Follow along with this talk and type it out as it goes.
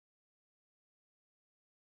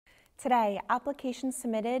Today, applications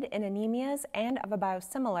submitted in Anemias and of a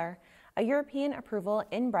biosimilar, a European approval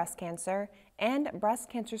in breast cancer, and breast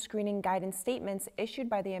cancer screening guidance statements issued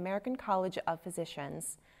by the American College of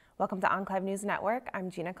Physicians. Welcome to Enclave News Network. I'm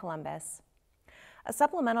Gina Columbus. A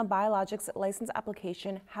supplemental biologics license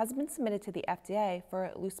application has been submitted to the FDA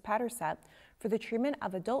for luspatercept for the treatment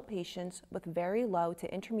of adult patients with very low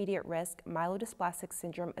to intermediate risk myelodysplastic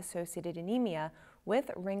syndrome-associated anemia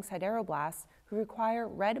with ring sideroblasts who require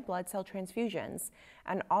red blood cell transfusions,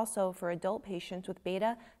 and also for adult patients with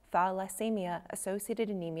beta thalassemia-associated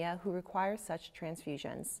anemia who require such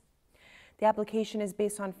transfusions. The application is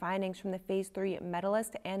based on findings from the Phase 3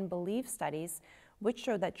 Medalist and Believe studies, which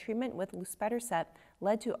showed that treatment with luspatercept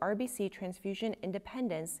led to RBC transfusion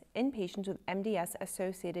independence in patients with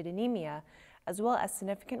MDS-associated anemia, as well as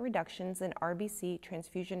significant reductions in RBC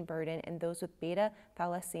transfusion burden in those with beta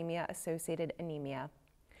thalassemia-associated anemia.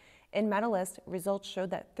 In Medalist, results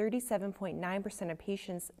showed that 37.9% of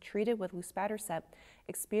patients treated with luspatercept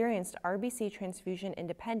experienced RBC transfusion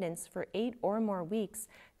independence for 8 or more weeks,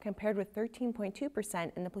 compared with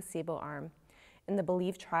 13.2% in the placebo arm. In the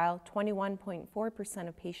Believe trial, 21.4%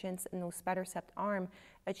 of patients in the luspatercept arm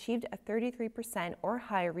achieved a 33% or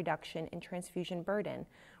higher reduction in transfusion burden,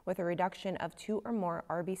 with a reduction of 2 or more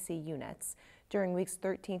RBC units during weeks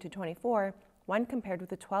 13 to 24, when compared with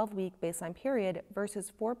the 12-week baseline period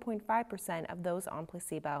versus 4.5% of those on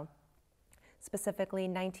placebo. Specifically,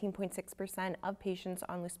 19.6% of patients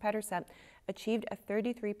on luspatercept achieved a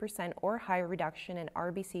 33% or higher reduction in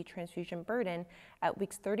RBC transfusion burden at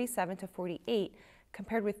weeks 37 to 48,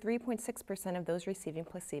 compared with 3.6% of those receiving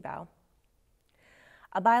placebo.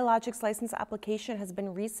 A biologics license application has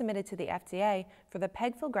been resubmitted to the FDA for the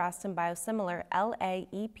pegfilgrastim biosimilar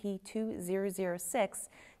LAEP2006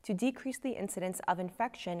 to decrease the incidence of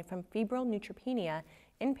infection from febrile neutropenia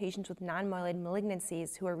in patients with non-myeloid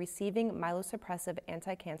malignancies who are receiving myelosuppressive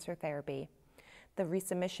anti-cancer therapy. The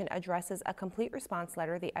resubmission addresses a complete response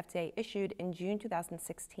letter the FDA issued in June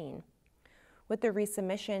 2016. With the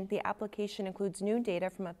resubmission, the application includes new data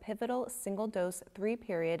from a pivotal single-dose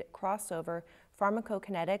 3-period crossover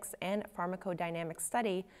pharmacokinetics and pharmacodynamics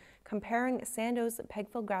study comparing Sandoz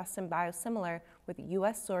pegfilgrastim biosimilar with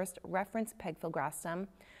U.S.-sourced reference pegfilgrastim,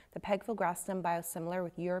 the pegfilgrastim biosimilar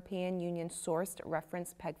with European Union-sourced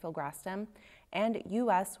reference pegfilgrastim, and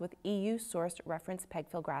U.S. with EU-sourced reference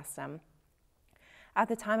pegfilgrastim. At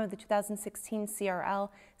the time of the 2016 CRL,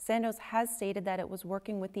 Sandoz has stated that it was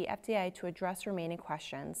working with the FDA to address remaining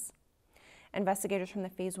questions. Investigators from the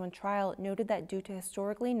Phase 1 trial noted that due to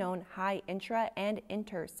historically known high intra- and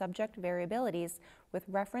inter-subject variabilities with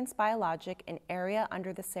reference biologic and area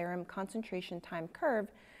under the serum concentration time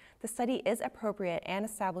curve, the study is appropriate and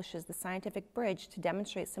establishes the scientific bridge to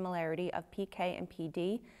demonstrate similarity of PK and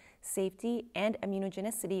PD, safety, and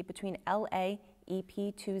immunogenicity between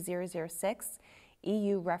LAEP2006,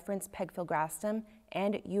 EU reference pegfilgrastim,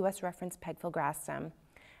 and US reference pegfilgrastim.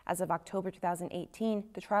 As of October 2018,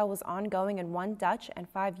 the trial was ongoing in 1 Dutch and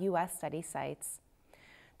 5 US study sites.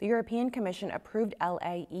 The European Commission approved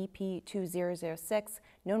LAEP2006,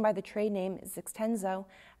 known by the trade name Zixtenzo,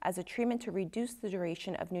 as a treatment to reduce the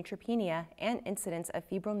duration of neutropenia and incidence of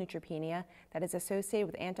febrile neutropenia that is associated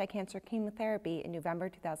with anti-cancer chemotherapy in November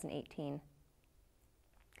 2018.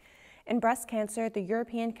 In breast cancer, the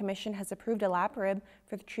European Commission has approved olaparib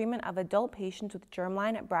for the treatment of adult patients with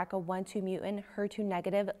germline BRCA1/2 mutant,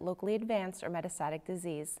 HER2-negative, locally advanced or metastatic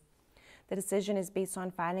disease. The decision is based on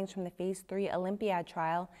findings from the Phase 3 Olympiad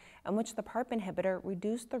trial, in which the PARP inhibitor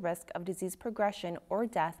reduced the risk of disease progression or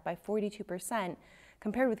death by 42%,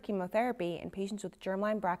 compared with chemotherapy in patients with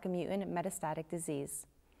germline BRCA mutant metastatic disease.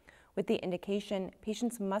 With the indication,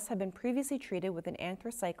 patients must have been previously treated with an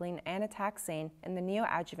anthracycline and a taxane in the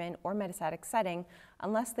neoadjuvant or metastatic setting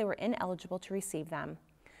unless they were ineligible to receive them.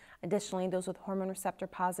 Additionally, those with hormone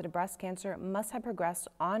receptor-positive breast cancer must have progressed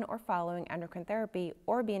on or following endocrine therapy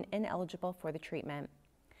or be ineligible for the treatment.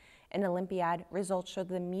 In Olympiad, results showed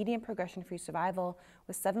the median progression-free survival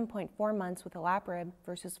was 7.4 months with olaparib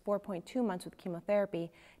versus 4.2 months with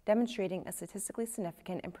chemotherapy, demonstrating a statistically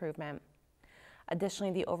significant improvement.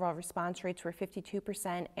 Additionally, the overall response rates were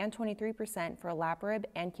 52% and 23% for olaparib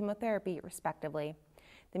and chemotherapy, respectively.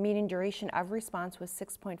 The median duration of response was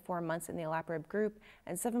 6.4 months in the olaparib group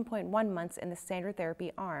and 7.1 months in the standard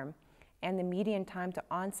therapy arm, and the median time to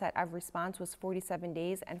onset of response was 47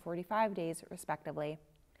 days and 45 days, respectively.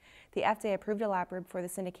 The FDA approved olaparib for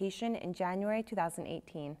this indication in January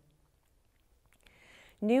 2018.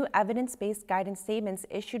 New evidence-based guidance statements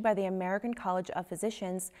issued by the American College of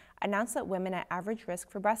Physicians announce that women at average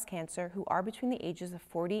risk for breast cancer who are between the ages of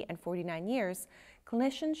 40 and 49 years,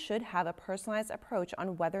 clinicians should have a personalized approach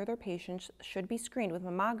on whether their patients should be screened with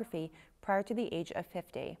mammography prior to the age of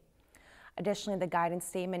 50. Additionally, the guidance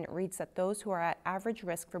statement reads that those who are at average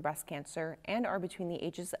risk for breast cancer and are between the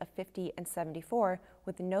ages of 50 and 74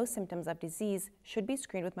 with no symptoms of disease should be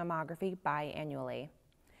screened with mammography biannually.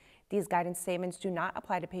 These guidance statements do not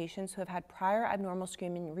apply to patients who have had prior abnormal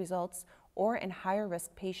screening results or in higher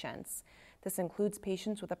risk patients. This includes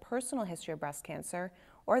patients with a personal history of breast cancer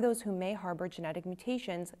or those who may harbor genetic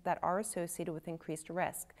mutations that are associated with increased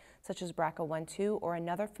risk, such as BRCA1/2 or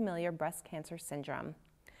another familiar breast cancer syndrome.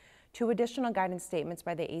 Two additional guidance statements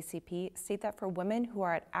by the ACP state that for women who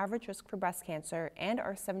are at average risk for breast cancer and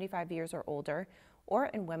are 75 years or older, or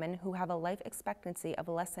in women who have a life expectancy of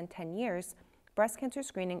less than 10 years, breast cancer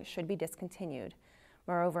screening should be discontinued.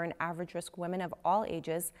 Moreover, in average-risk women of all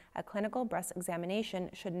ages, a clinical breast examination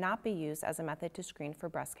should not be used as a method to screen for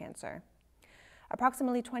breast cancer.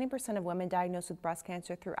 Approximately 20% of women diagnosed with breast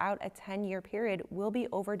cancer throughout a 10-year period will be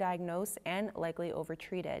overdiagnosed and likely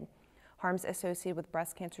overtreated. Harms associated with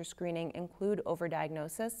breast cancer screening include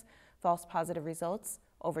overdiagnosis, false positive results,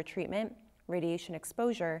 overtreatment, radiation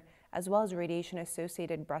exposure, as well as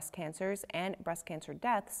radiation-associated breast cancers and breast cancer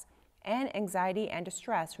deaths, and anxiety and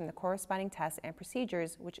distress from the corresponding tests and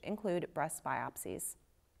procedures, which include breast biopsies.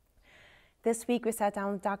 This week, we sat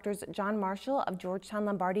down with Drs. John Marshall of Georgetown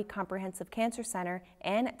Lombardi Comprehensive Cancer Center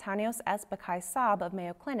and Tanios S. Bakai-Saab of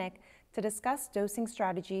Mayo Clinic to discuss dosing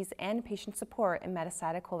strategies and patient support in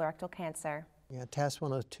metastatic colorectal cancer. Yeah,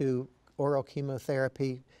 TAS-102, oral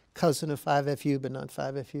chemotherapy, cousin of 5-FU, but not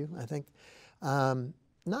 5-FU, I think.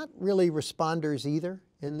 Not really responders either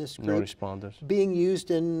in this group. No responders. Being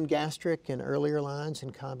used in gastric and earlier lines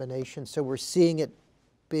in combination. So we're seeing it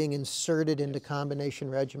being inserted into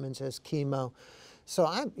combination regimens as chemo. So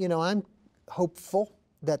I'm hopeful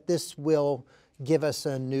that this will give us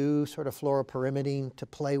a new sort of fluoropyrimidine to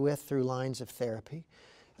play with through lines of therapy.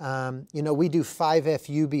 We do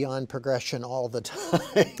 5-FU beyond progression all the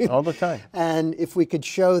time. All the time. And if we could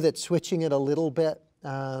show that switching it a little bit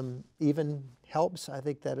even helps, I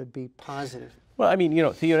think that would be positive. Well, I mean,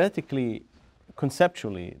 theoretically,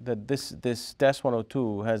 conceptually, that this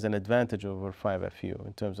TAS-102 has an advantage over 5-FU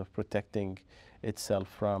in terms of protecting itself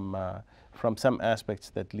from some aspects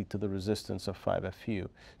that lead to the resistance of 5-FU.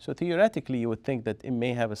 So theoretically, you would think that it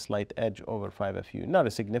may have a slight edge over 5-FU. Not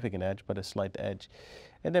a significant edge, but a slight edge.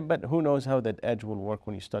 And then, but who knows how that edge will work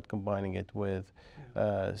when you start combining it with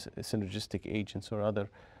synergistic agents or other.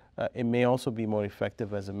 It may also be more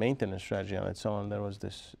effective as a maintenance strategy on its own. There was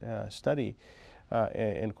this study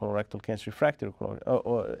in colorectal cancer, refractory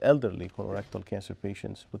or elderly colorectal cancer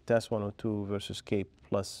patients with TAS-102 versus CAPE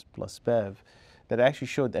plus BEV that actually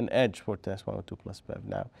showed an edge for TAS-102 plus BEV.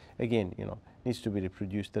 Now, again, needs to be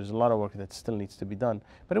reproduced. There's a lot of work that still needs to be done.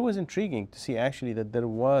 But it was intriguing to see actually that there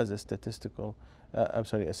was a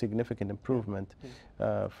a significant improvement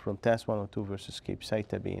from TAS-102 versus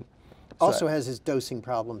capecitabine. Also has his dosing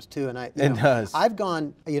problems too, and it does. I've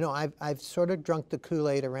gone, I've sort of drunk the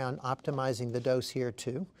Kool-Aid around optimizing the dose here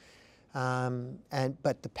too,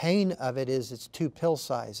 but the pain of it is it's 2 pill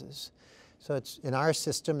sizes, so it's in our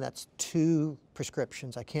system that's 2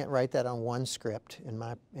 prescriptions. I can't write that on 1 script in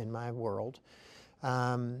my world,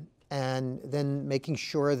 and then making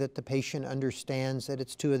sure that the patient understands that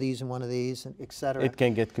it's 2 of these and 1 of these, and et cetera. It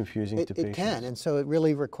can get confusing to patients. It can, and so it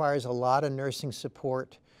really requires a lot of nursing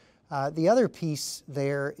support. The other piece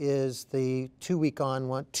there is the 2-week on,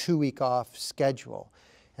 2-week off schedule.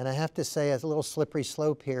 And I have to say, a little slippery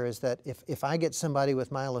slope here is that if I get somebody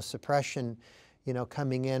with myelosuppression,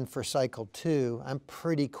 coming in for cycle 2, I'm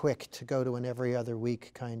pretty quick to go to an every other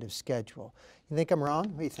week kind of schedule. You think I'm wrong?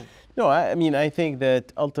 What do you think? No, I think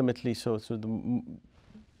that ultimately,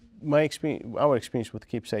 our experience with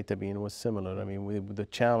capecitabine was similar. I mean, with the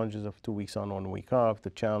challenges of 2 weeks on, 1 week off,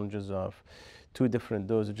 the challenges of 2 different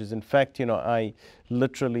dosages. In fact, I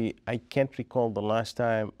can't recall the last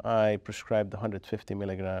time I prescribed 150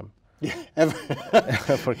 milligram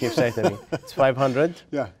for capecitabine. It's 500.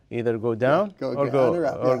 Yeah. Either go down or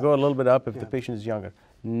go a little bit up if the patient is younger.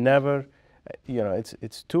 Never,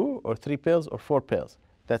 it's 2 or 3 pills or 4 pills.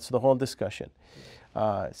 That's the whole discussion.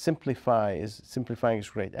 Simplifying is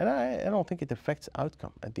great, and I don't think it affects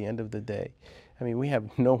outcome at the end of the day. I mean, we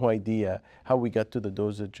have no idea how we got to the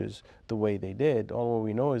dosages the way they did. All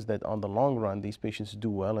we know is that on the long run, these patients do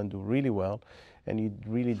well and do really well, and you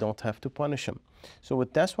really don't have to punish them. So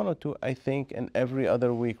with TAS-102, I think an every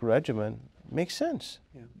other week regimen makes sense.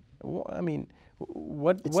 Yeah. I mean,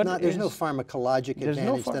 There's no pharmacologic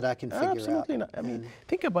advantage that I can figure out. Absolutely not. I mean,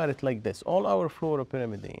 think about it like this. All our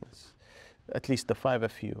fluoropyrimidines, at least the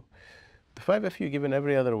 5-FU, the 5-FU given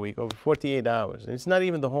every other week over 48 hours. And it's not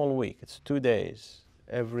even the whole week. It's 2 days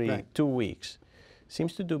every 2 weeks.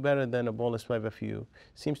 Seems to do better than a bolus 5-FU.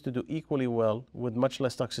 Seems to do equally well with much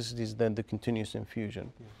less toxicities than the continuous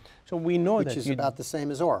infusion. Yeah. So we know Which is about the same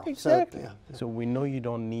as oral. Exactly. So we know you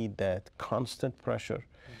don't need that constant pressure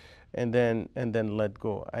and then let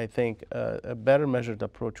go. I think a better measured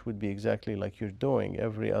approach would be exactly like you're doing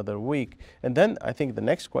every other week. And then I think the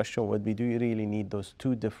next question would be, do you really need those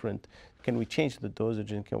two different, can we change the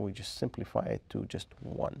dosage and can we just simplify it to just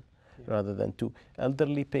one rather than two?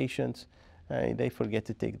 Elderly patients, they forget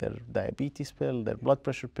to take their diabetes pill, their blood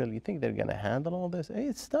pressure pill. You think they're going to handle all this? Hey,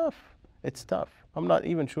 it's tough. It's tough. I'm not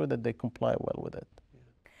even sure that they comply well with it.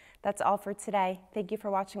 That's all for today. Thank you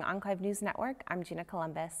for watching Enclave News Network. I'm Gina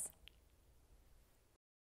Columbus.